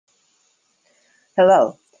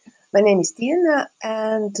Hello, my name is Tina,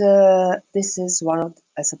 and this is one of,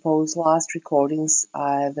 I suppose, last recordings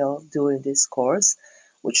I will do in this course,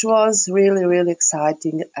 which was really, really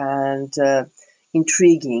exciting and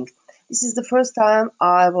intriguing. This is the first time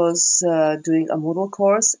I was doing a Moodle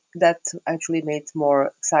course that actually made it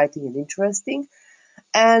more exciting and interesting,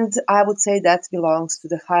 and I would say that belongs to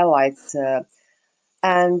the highlights.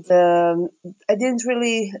 And I didn't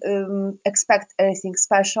really expect anything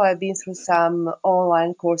special. I've been through some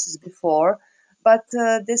online courses before, but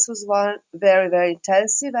this was one very, very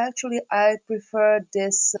intensive. Actually, I prefer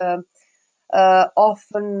this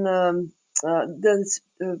often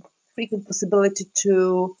the frequent possibility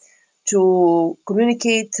to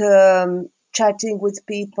communicate, chatting with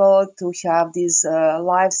people, to have these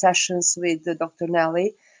live sessions with Dr.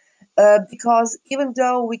 Nelly. Because even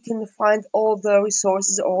though we can find all the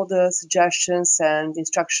resources, all the suggestions and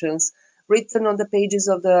instructions written on the pages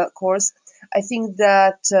of the course, I think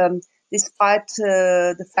that despite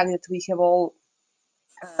the fact that we have all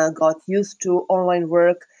got used to online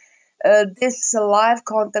work, this live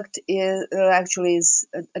contact is actually is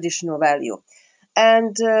additional value.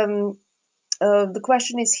 And the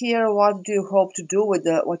question is here: what do you hope to do with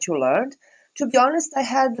what you learned? To be honest, I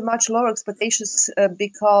had much lower expectations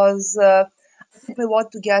because I simply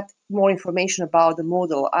want to get more information about the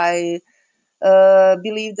model. I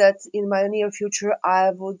believe that in my near future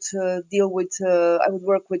I would I would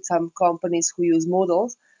work with some companies who use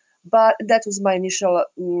models, but that was my initial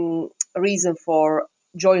reason for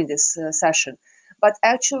joining this session. But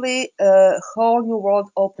actually, a whole new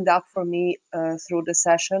world opened up for me through the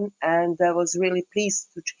session, and I was really pleased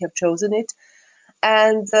to have chosen it.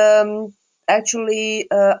 And actually,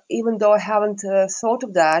 even though I haven't thought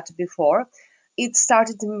of that before, it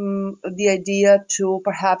started the idea to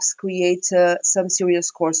perhaps create some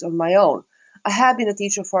serious course on my own. I have been a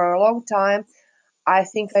teacher for a long time. I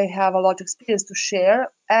think I have a lot of experience to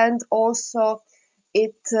share, and also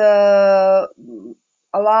it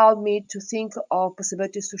allowed me to think of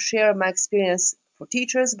possibilities to share my experience for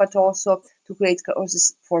teachers, but also to create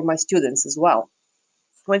courses for my students as well.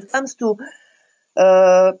 When it comes to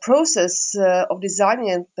process of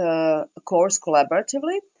designing a course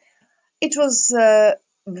collaboratively, it was a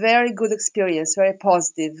very good experience, very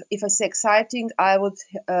positive. If I say exciting, I would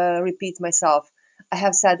repeat myself. I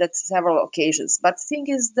have said that several occasions. But the thing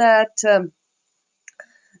is that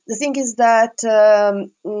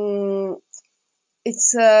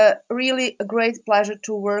it's really a great pleasure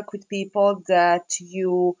to work with people that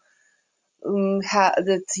you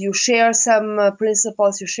that you share some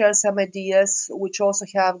principles, you share some ideas, which also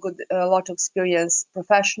have a lot of experience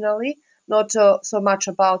professionally. Not so much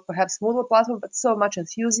about perhaps Moodle platform, but so much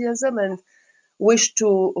enthusiasm and wish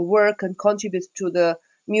to work and contribute to the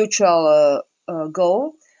mutual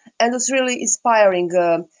goal. And it's really inspiring.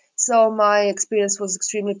 So my experience was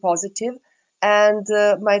extremely positive, and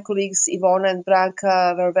my colleagues Ivona and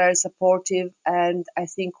Branka were very supportive, and I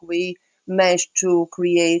think we managed to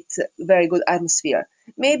create a very good atmosphere.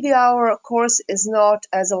 Maybe our course is not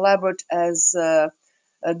as elaborate as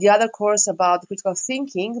the other course about critical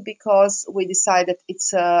thinking, because we decided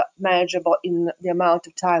it's manageable in the amount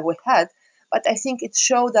of time we had. But I think it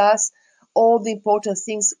showed us all the important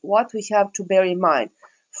things, what we have to bear in mind,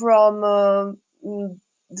 from the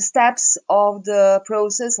steps of the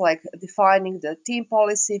process, like defining the team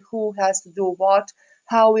policy, who has to do what,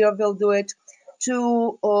 how we will do it,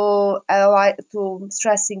 to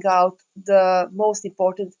stressing out the most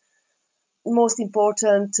important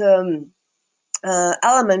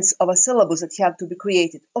elements of a syllabus that have to be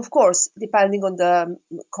created. Of course, depending on the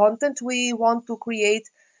content we want to create,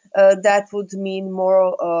 that would mean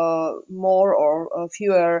more or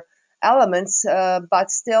fewer elements, but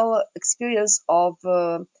still experience of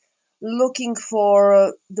looking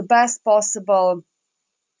for the best possible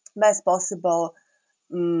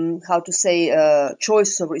how to say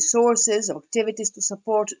choice of resources, of activities to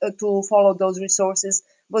support to follow those resources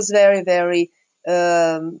was very, very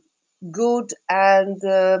good. And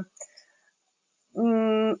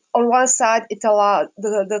on one side, it allowed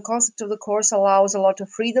the concept of the course allows a lot of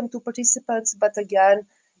freedom to participants, but again,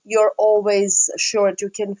 you're always sure that you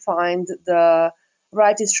can find the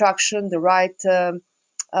right instruction, the right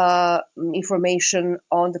information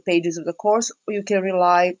on the pages of the course. You can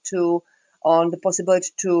rely on the possibility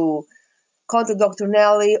to contact Dr.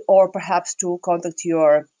 Nelly, or perhaps to contact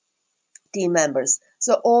your team members.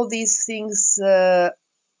 So all these things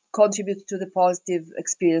contribute to the positive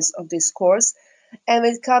experience of this course. And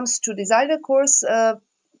when it comes to design a course,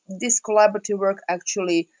 this collaborative work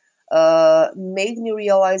actually made me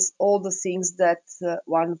realize all the things that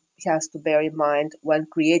one has to bear in mind when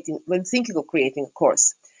thinking of creating a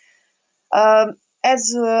course.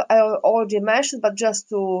 As I already mentioned, but just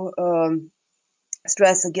to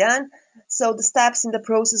stress again, so the steps in the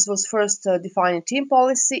process was first defining team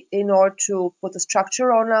policy in order to put a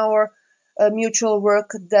structure on our mutual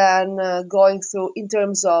work, then going through in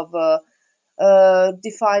terms of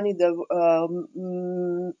defining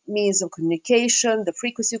the means of communication, the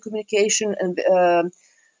frequency of communication, and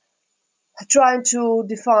trying to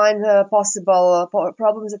define possible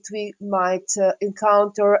problems that we might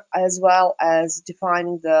encounter, as well as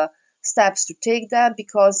defining the steps to take them,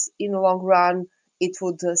 because in the long run it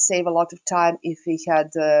would save a lot of time if we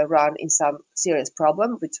had run in some serious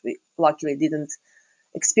problem, which we luckily didn't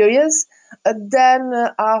experience. Then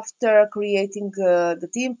after creating the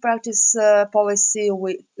team practice policy,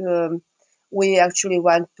 we actually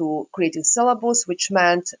went to creating syllabus, which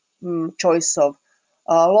meant choice of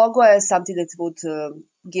logo as something that would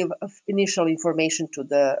give initial information to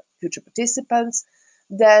the future participants.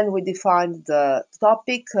 Then we defined the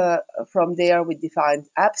topic. From there, we defined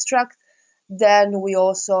abstract. Then we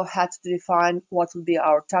also had to define what would be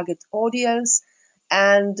our target audience,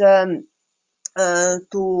 and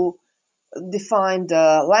to define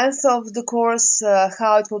the length of the course,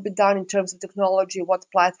 how it will be done in terms of technology,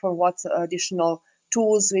 what platform, what additional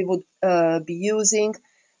tools we would be using.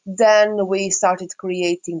 Then we started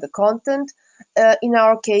creating the content. In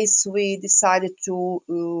our case, we decided to,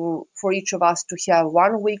 for each of us to have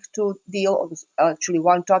 1 week to deal, actually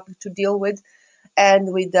one topic to deal with,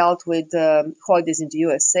 and we dealt with holidays in the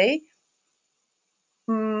USA.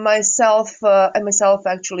 Myself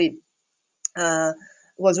actually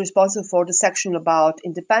was responsible for the section about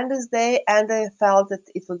Independence Day, and I felt that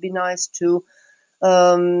it would be nice to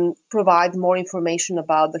provide more information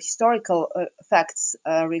about the historical facts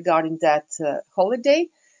regarding that holiday.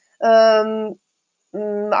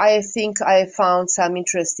 I think I found some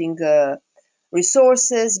interesting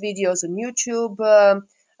resources, videos on YouTube,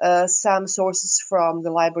 some sources from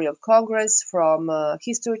the Library of Congress, from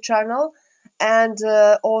History Channel, and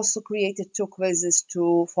also created 2 quizzes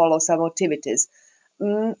to follow some activities.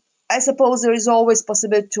 I suppose there is always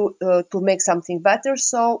possibility to make something better.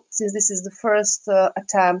 So since this is the first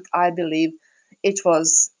attempt, I believe it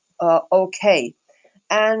was okay.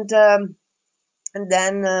 And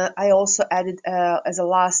then I also added as a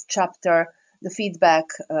last chapter the feedback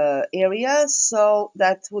area, so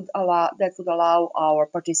that would allow our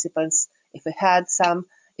participants, if we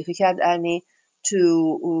had any,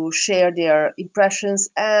 to share their impressions,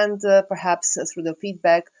 and perhaps through the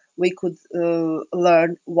feedback we could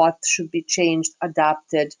learn what should be changed,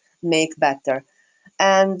 adapted, make better.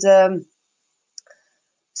 And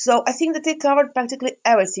so I think that they covered practically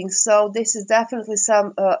everything. So this is definitely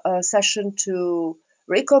some session to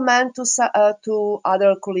recommend to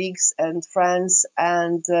other colleagues and friends.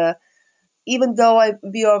 And even though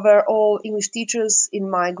we were all English teachers in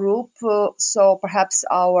my group, so perhaps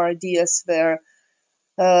our ideas were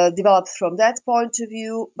developed from that point of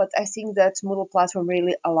view, but I think that Moodle platform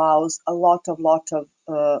really allows a lot of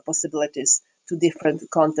possibilities to different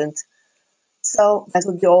content. So that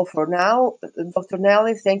would be all for now. Dr.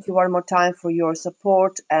 Nelly, thank you one more time for your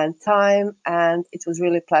support and time, and it was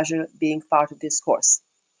really a pleasure being part of this course.